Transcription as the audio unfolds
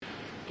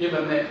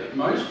given that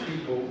most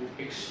people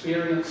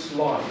experience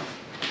life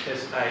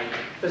as a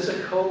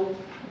physical,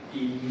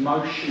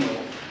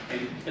 emotional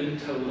and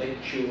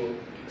intellectual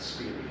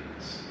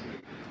experience.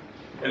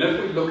 And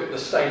if we look at the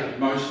state of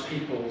most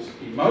people's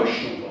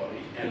emotional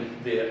body and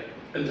their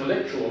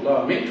intellectual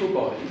lower mental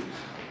body,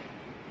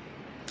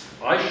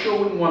 I sure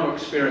wouldn't want to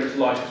experience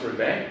life through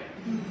that.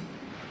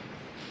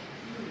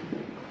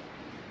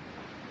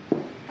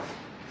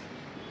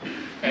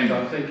 And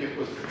I think it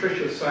was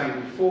Patricia saying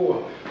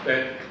before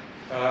that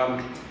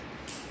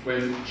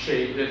when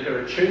she did her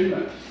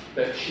attunement,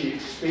 that she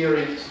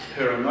experienced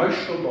her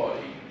emotional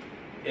body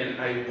in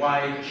a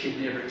way that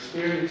she'd never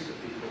experienced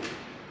it before.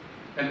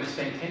 And it was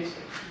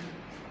fantastic.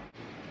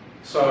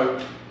 So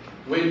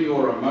when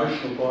your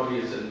emotional body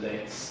is in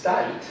that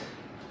state,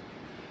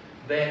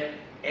 that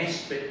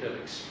aspect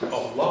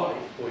of life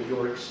or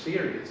your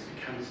experience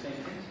becomes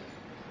fantastic.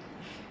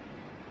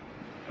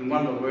 And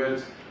one of the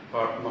words,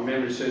 if my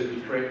memory serves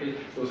me correctly,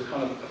 there was a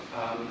kind of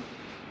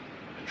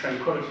a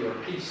tranquility or a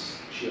peace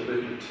she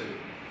alluded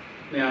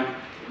to. Now,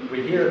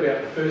 we hear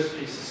about the first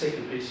piece, the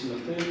second piece, and the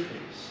third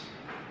piece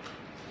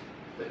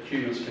that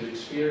humans can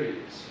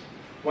experience.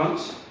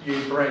 Once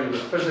you bring the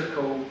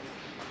physical,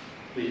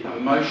 the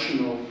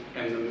emotional,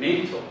 and the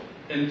mental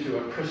into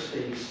a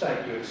pristine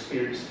state, you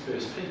experience the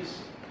first piece.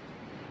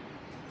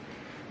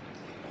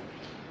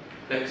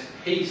 That's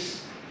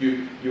peace.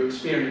 You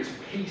experience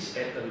peace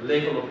at the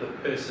level of the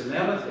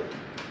personality.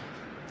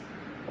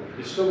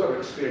 You've still got to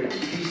experience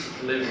peace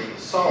at the level of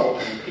the soul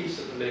and peace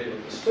at the level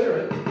of the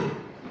spirit.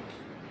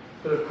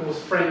 But of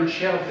course, Frank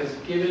Shell has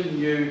given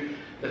you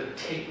the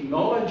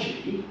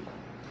technology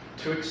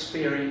to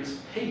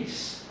experience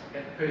peace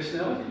at the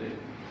personality level.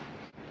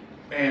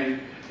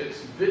 And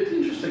it's a very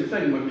interesting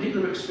thing, when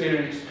people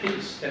experience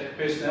peace at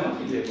the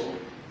personality level,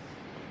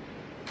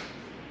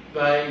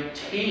 they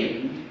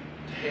tend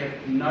to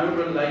have no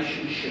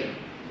relationship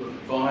with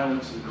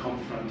violence and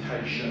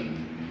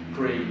confrontation,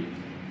 greed.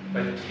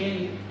 They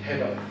tend to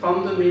have a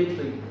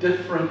fundamentally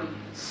different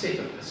set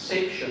of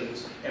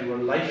perceptions and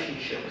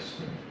relationships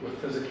with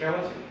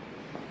physicality,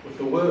 with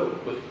the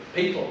world, with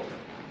people,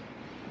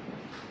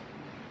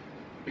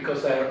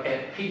 because they are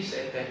at peace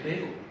at that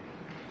level.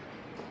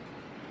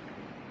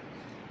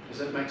 Does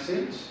that make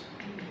sense?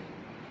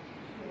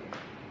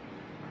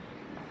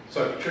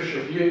 So,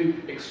 Patricia, if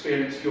you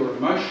experience your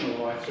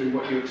emotional life through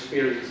what you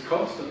experience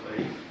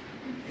constantly,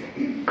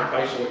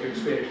 based on what you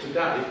experience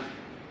today,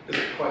 is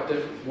it quite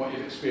different from what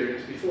you've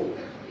experienced before?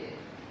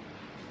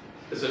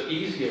 Is it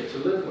easier to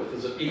live with?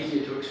 Is it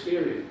easier to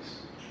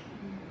experience?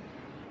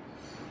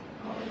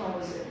 If I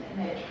was in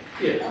that,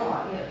 Yeah.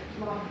 oh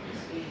yeah, life would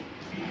just be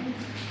amazing.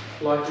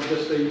 Life would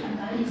just be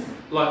Amazing.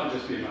 Life would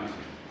just be amazing.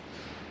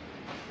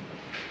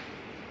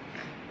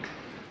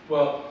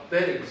 Well,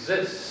 that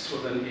exists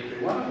within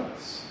every one of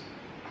us.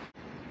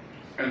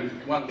 And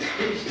one of the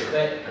keys to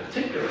that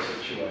particular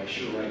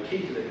situation, or a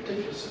key to that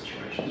particular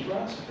situation, is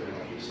raspberry,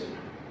 like you said.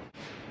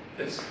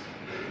 It's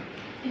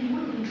And you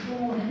wouldn't be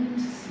drawn into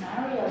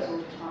scenarios all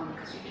the time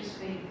because you'd just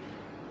be,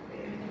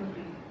 everything would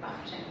be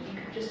buffeting.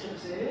 You could just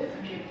observe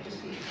and you'd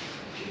just be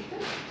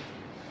objective.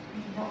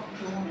 You're not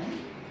drawn in,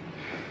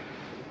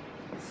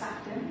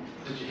 sucked in.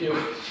 Did you hear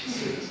what she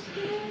says?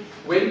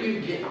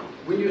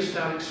 When you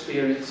start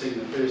experiencing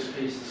the first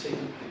piece, the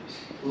second piece,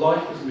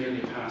 life is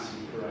merely a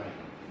passing parade.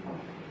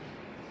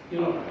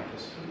 You're not a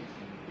participant.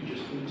 You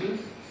just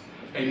observe.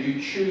 And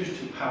you choose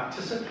to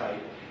participate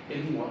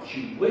in what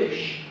you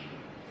wish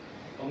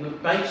on the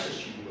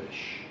basis you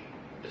wish.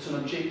 It's an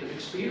objective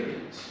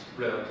experience,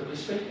 relatively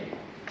speaking.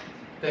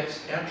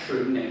 That's our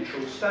true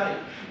natural state.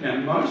 Now,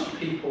 most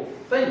people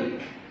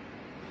think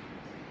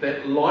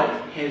that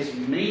life has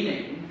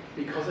meaning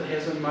because it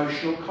has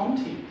emotional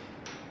content.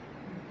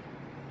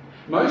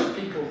 Most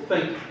people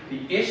think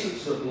the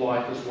essence of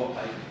life is what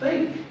they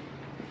think.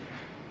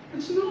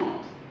 It's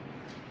not.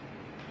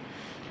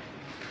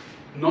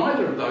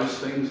 Neither of those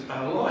things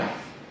are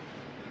life.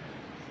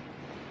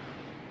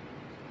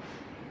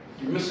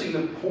 You're missing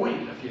the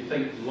point if you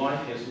think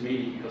life has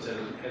meaning because it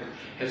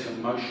has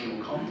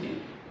emotional content.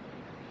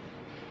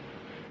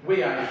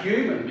 We are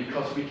human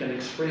because we can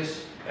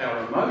express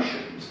our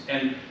emotions,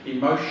 and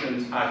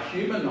emotions are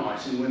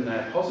humanizing when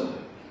they're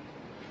positive,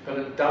 but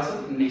it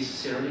doesn't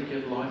necessarily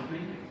give life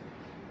meaning.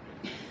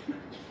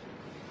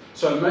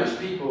 So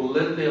most people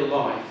live their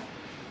life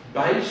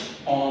based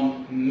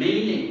on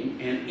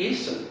meaning and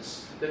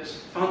essence that's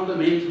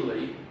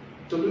fundamentally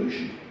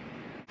delusional.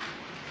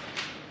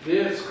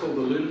 There it's called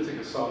the lunatic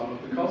asylum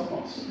of the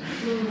cosmos.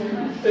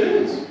 It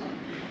is.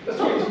 That's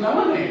what it's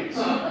known as.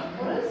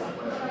 What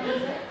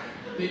is it?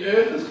 The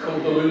Earth is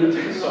called the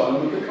lunatic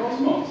asylum of the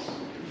cosmos.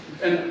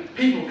 And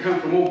people come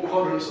from all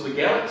quadrants of the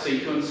galaxy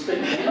to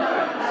inspect the inmates.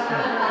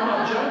 I'm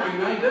not joking,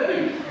 they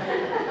do.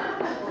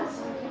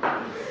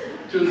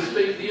 To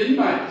inspect the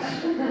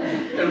inmates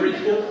and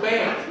report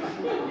back.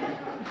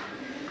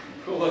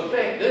 Well, the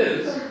fact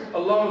is, a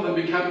lot of them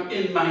become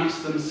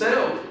inmates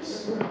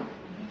themselves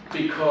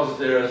because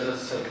there is a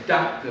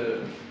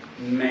seductive,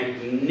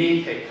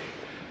 magnetic,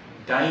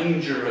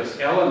 dangerous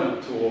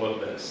element to all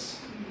of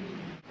this.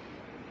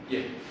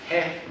 You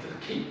have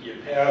to keep your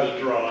powder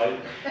dry,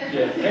 you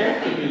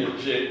have to be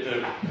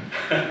objective,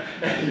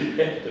 and you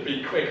have to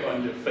be quick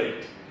on your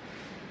feet.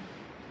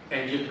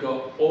 And you've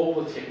got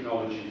all the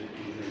technology that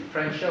you need.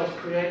 Frank Shell's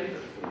created it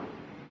for you.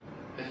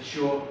 It's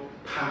your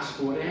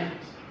passport out.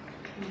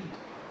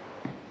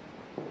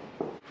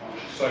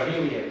 So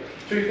here we have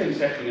two things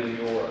happening in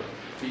the aura.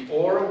 The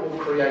aura will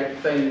create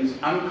things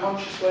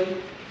unconsciously,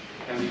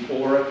 and the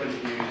aura can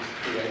be used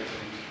to create things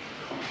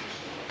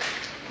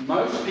consciously.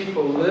 Most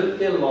people live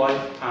their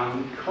life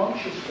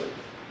unconsciously.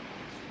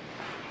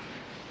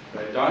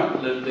 They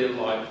don't live their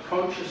life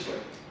consciously.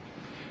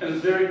 And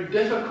it's very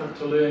difficult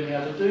to learn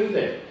how to do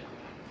that.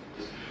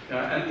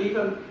 And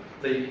even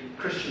the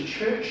Christian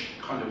church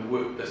kind of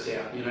worked this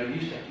out. You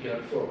used to have to get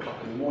up at 4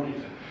 o'clock in the morning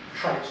to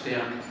traipse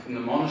down in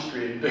the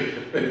monastery and do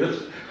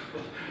this.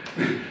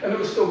 And it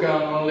was still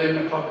going on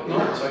 11 o'clock at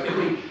night. So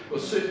there were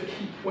certain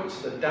key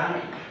points of the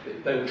day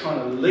that they were trying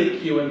to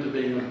link you into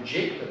being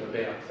objective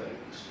about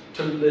things,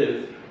 to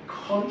live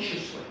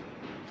consciously.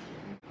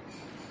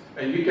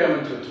 And you go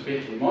into a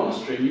Tibetan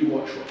monastery and you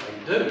watch what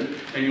they do,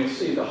 and you'll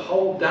see the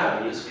whole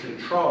day is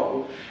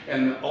controlled,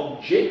 and the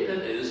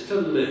objective is to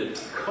live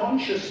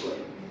consciously,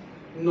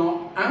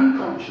 not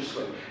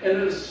unconsciously. And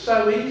it is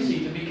so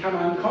easy to become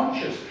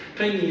unconscious.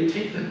 Cleaning your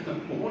teeth in the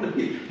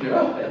morning, you're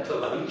out to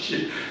lunch,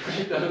 because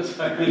you don't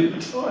say any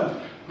time.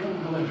 Oh,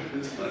 hello,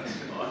 it's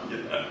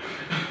lunchtime,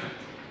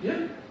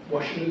 Yeah,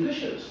 washing the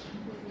dishes.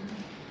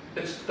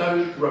 It's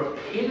those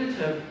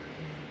repetitive,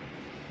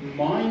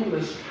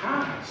 mindless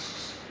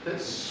tasks that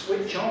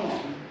switch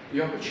on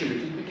the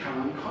opportunity to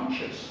become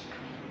unconscious.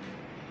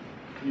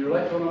 Can you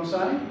relate to what I'm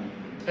saying?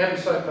 It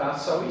happens so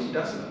fast, so easy,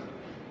 doesn't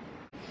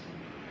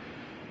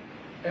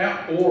it?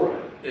 Our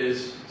aura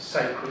is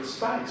sacred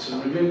space.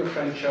 And remember,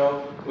 Frank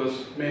Shell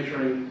was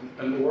measuring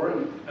an aura,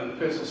 and the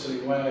person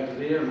sitting way over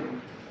there,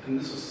 and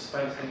this is the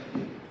space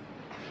happening.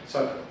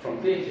 So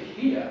from there to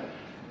here,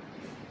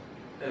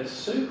 a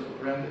circle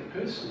around that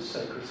person's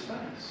sacred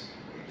space.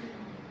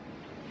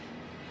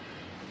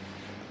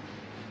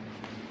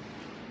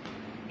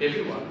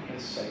 Everyone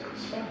has sacred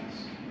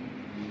space.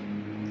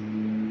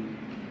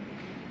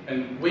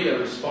 And we are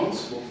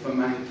responsible for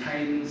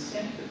maintaining the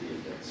sanctity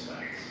of that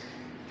space,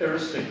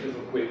 irrespective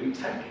of where we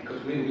take it,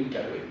 because when we go,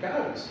 it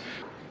goes.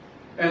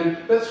 And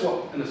that's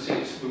what, in a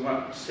sense, we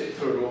won't step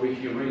through it all, we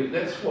can read it,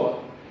 that's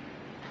what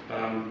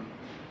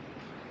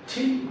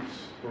temples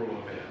were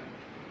all about.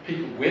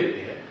 People went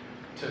there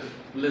to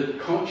live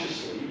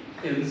consciously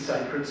in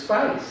sacred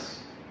space,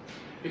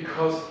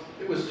 because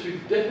it was too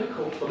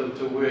difficult for them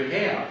to work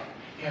out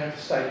how to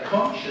stay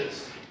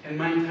conscious and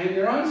maintain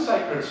their own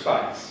sacred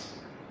space.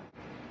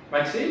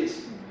 Make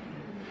sense?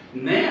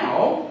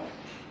 Now,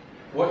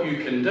 what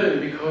you can do,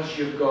 because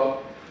you've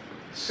got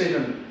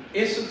 7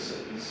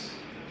 essences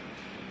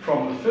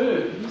from the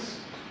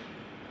ferns,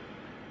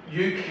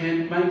 you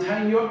can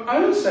maintain your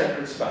own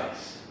sacred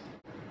space.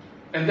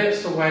 And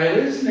that's the way it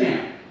is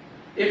now.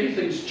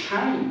 Everything's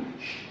changed.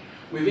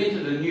 We've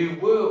entered a new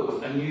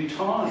world, a new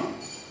time.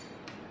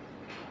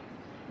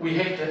 We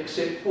have to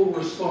accept full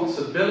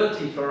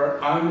responsibility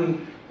for our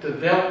own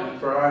development,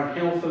 for our own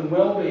health and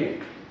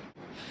well-being.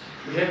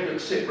 We have to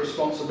accept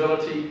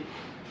responsibility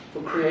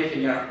for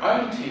creating our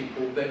own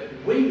temple that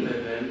we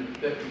live in,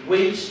 that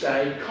we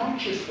stay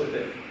conscious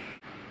within.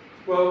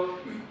 Well,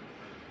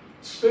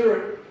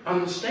 Spirit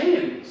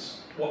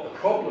understands what the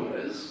problem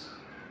is,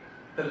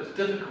 that it's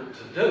difficult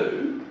to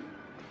do.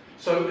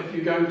 So if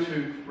you're going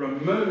to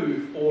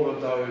remove all of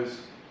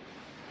those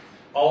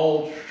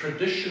old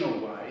traditional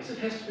ways, it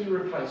has to be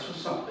replaced with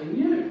something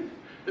new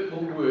that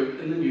will work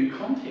in the new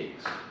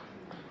context.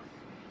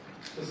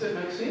 Does that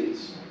make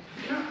sense?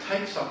 You can't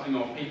take something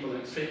off people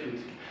and expect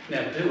them to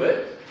now do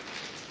it.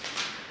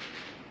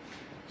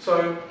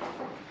 So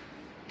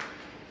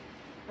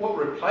what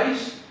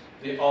replaced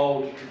the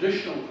old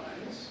traditional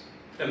ways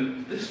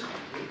in this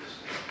context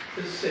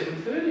is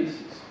 730s.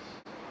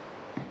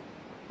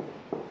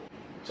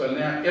 So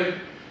now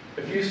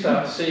if you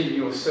start seeing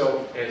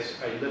yourself as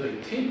a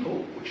living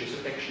temple, which is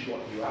actually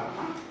what you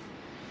are,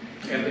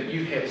 and that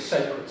you have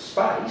sacred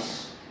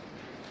space,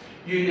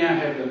 you now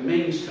have the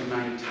means to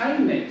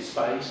maintain that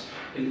space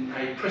in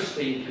a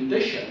pristine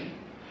condition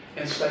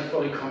and stay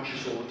fully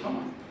conscious all the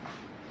time.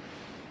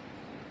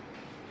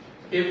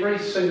 Every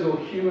single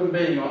human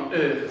being on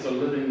earth is a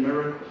living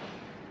miracle.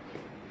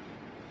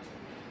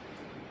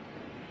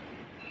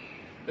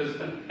 It's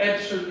an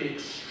absolutely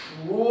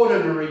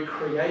extraordinary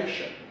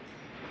creation,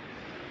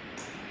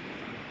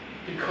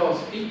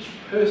 because each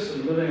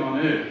person living on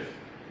earth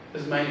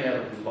is made out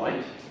of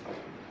light,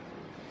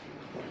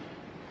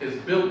 is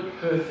built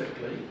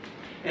perfectly,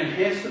 and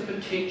has the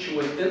potential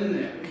within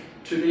them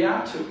to be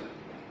Atu,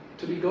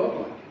 to be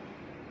godlike.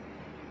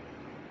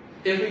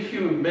 Every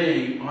human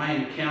being I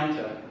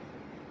encounter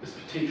is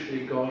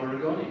potentially a god or a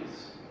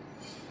goddess.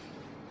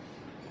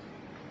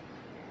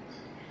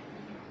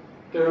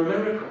 They're a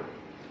miracle.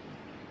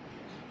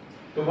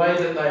 The way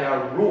that they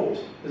are wrought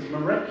is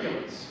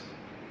miraculous.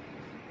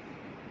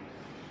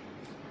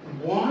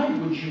 why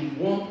would you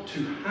want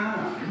to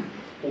harm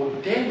or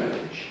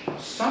damage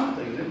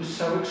something that was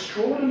so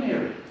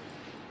extraordinary?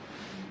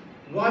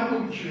 Why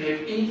wouldn't you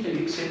have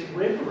anything except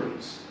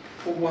reverence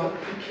for what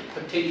it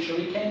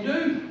potentially can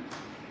do?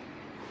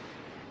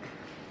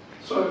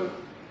 So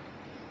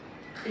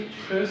each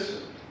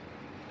person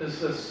is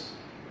this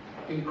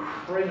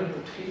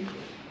incredible temple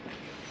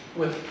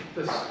with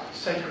this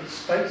sacred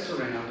space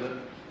around it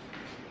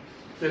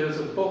that is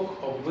a book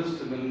of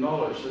wisdom and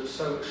knowledge that's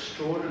so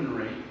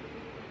extraordinary.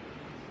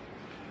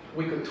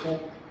 We could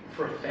talk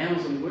for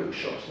 1,000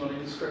 workshops, not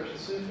even scratch the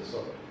surface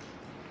of it.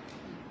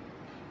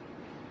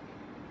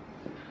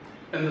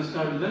 And there's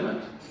no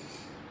limit.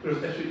 There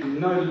is absolutely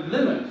no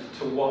limit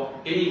to what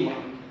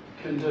anyone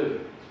can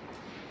do.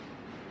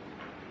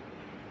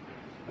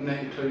 And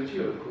that includes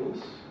you, of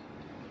course.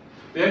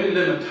 The only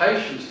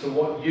limitations to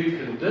what you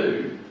can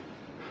do,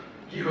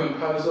 you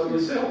impose on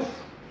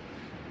yourself.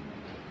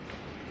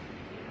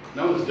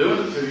 No one's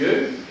doing it to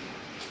you.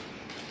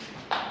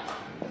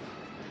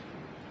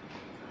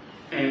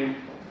 And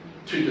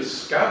to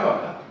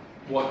discover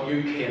what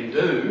you can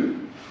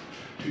do,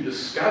 to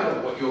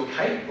discover what you're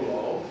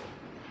capable of,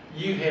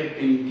 you have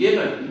been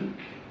given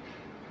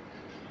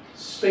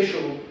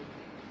special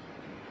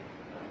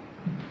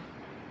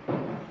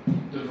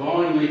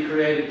divinely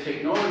created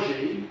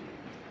technology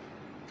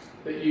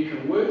that you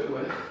can work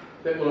with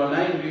that will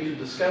enable you to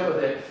discover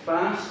that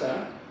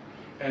faster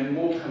and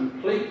more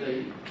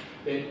completely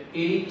than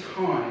any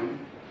time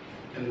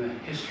in the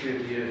history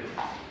of the earth.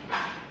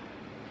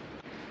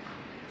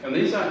 And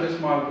these aren't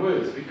just my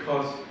words,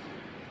 because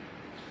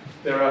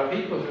there are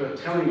people who are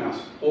telling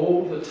us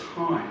all the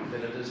time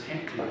that it is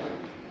happening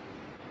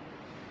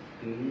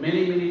in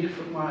many, many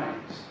different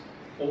ways,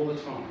 all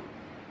the time.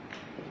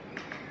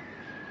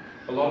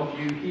 A lot of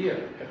you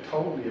here have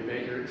told me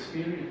about your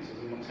experiences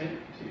and what's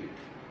happened to you.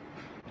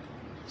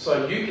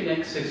 So you can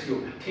access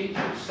your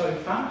potential so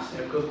fast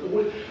now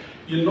because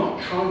you're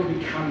not trying to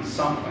become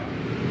something.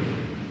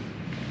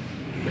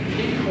 The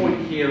key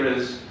point here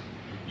is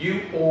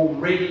you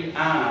already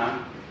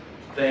are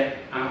that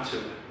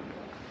Atua,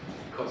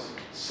 because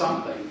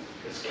something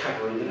is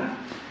covering it up.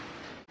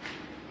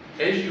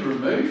 As you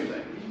remove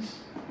things,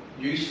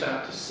 you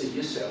start to see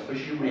yourself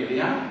as you really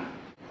are.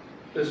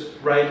 This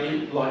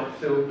radiant,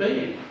 light-filled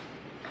being.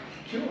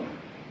 Pure.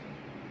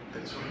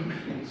 That's what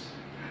it means.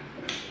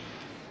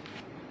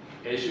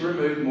 As you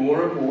remove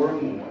more and more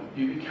and more,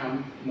 you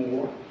become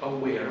more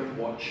aware of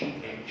what you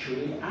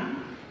actually are.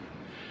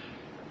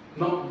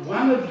 Not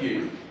one of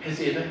you has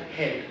ever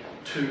had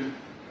to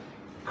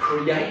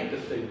create the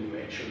thing you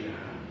actually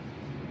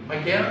are.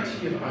 I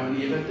guarantee you've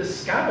only ever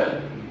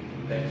discovered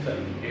that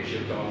thing as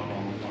you've gone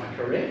along. Am I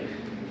correct?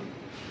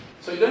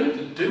 So you don't have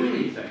to do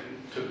anything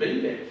to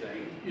be that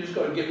thing. You just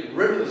got to get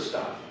rid of the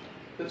stuff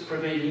that's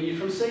preventing you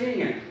from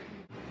seeing it.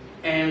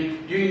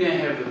 And you now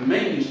have the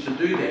means to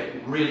do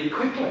that really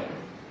quickly.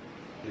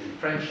 And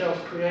Frank Shell's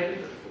created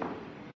it for you.